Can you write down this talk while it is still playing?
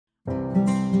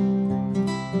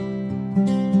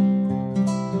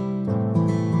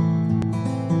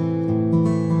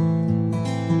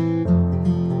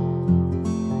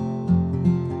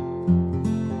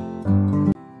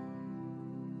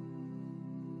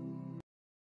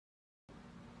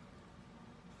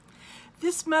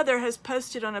This mother has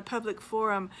posted on a public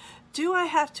forum, do I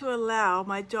have to allow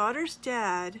my daughter's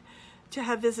dad to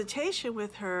have visitation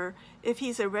with her if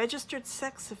he's a registered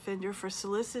sex offender for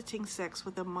soliciting sex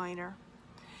with a minor?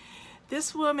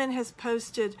 This woman has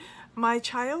posted, my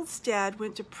child's dad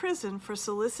went to prison for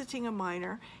soliciting a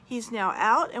minor. He's now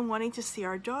out and wanting to see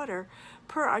our daughter.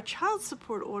 Per our child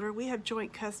support order, we have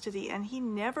joint custody, and he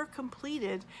never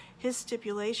completed his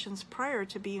stipulations prior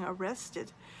to being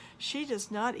arrested. She does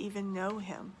not even know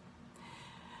him.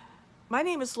 My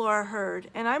name is Laura Hurd,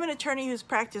 and I'm an attorney who's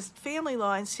practiced family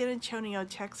law in San Antonio,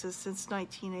 Texas since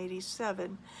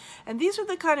 1987. And these are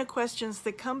the kind of questions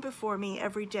that come before me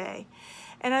every day.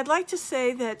 And I'd like to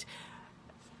say that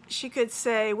she could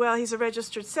say, well, he's a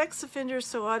registered sex offender,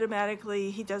 so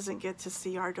automatically he doesn't get to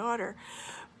see our daughter.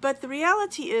 But the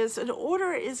reality is, an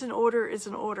order is an order is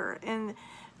an order. And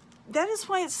that is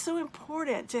why it's so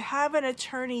important to have an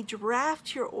attorney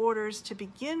draft your orders to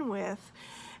begin with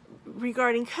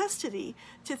regarding custody,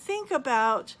 to think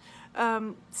about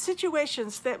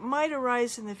situations that might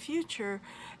arise in the future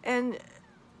and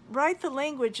write the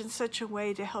language in such a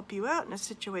way to help you out in a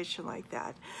situation like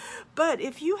that. But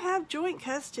if you have joint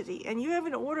custody and you have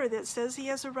an order that says he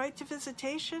has a right to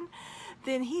visitation,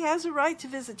 then he has a right to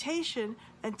visitation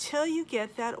until you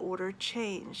get that order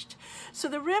changed. So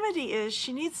the remedy is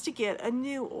she needs to get a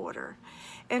new order.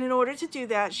 And in order to do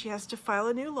that, she has to file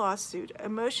a new lawsuit, a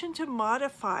motion to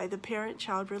modify the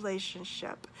parent-child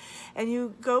relationship. And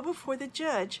you go before the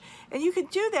judge, and you can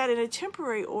do that in a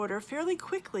temporary order fairly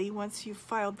quickly once you've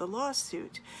filed the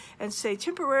lawsuit, and say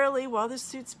temporarily while the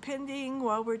suit's pending,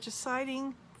 while we're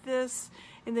deciding this,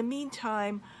 in the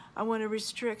meantime, I want to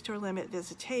restrict or limit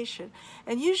visitation.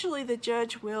 And usually the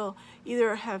judge will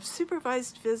either have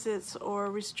supervised visits or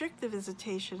restrict the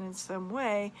visitation in some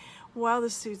way while the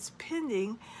suit's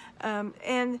pending.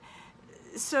 And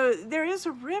so there is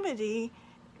a remedy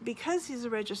because he's a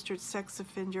registered sex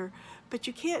offender, but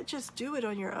you can't just do it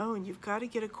on your own. You've got to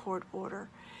get a court order.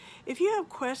 If you have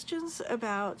questions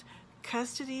about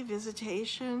custody,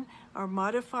 visitation, or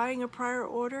modifying a prior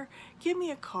order, give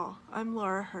me a call. I'm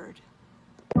Laura Hurd.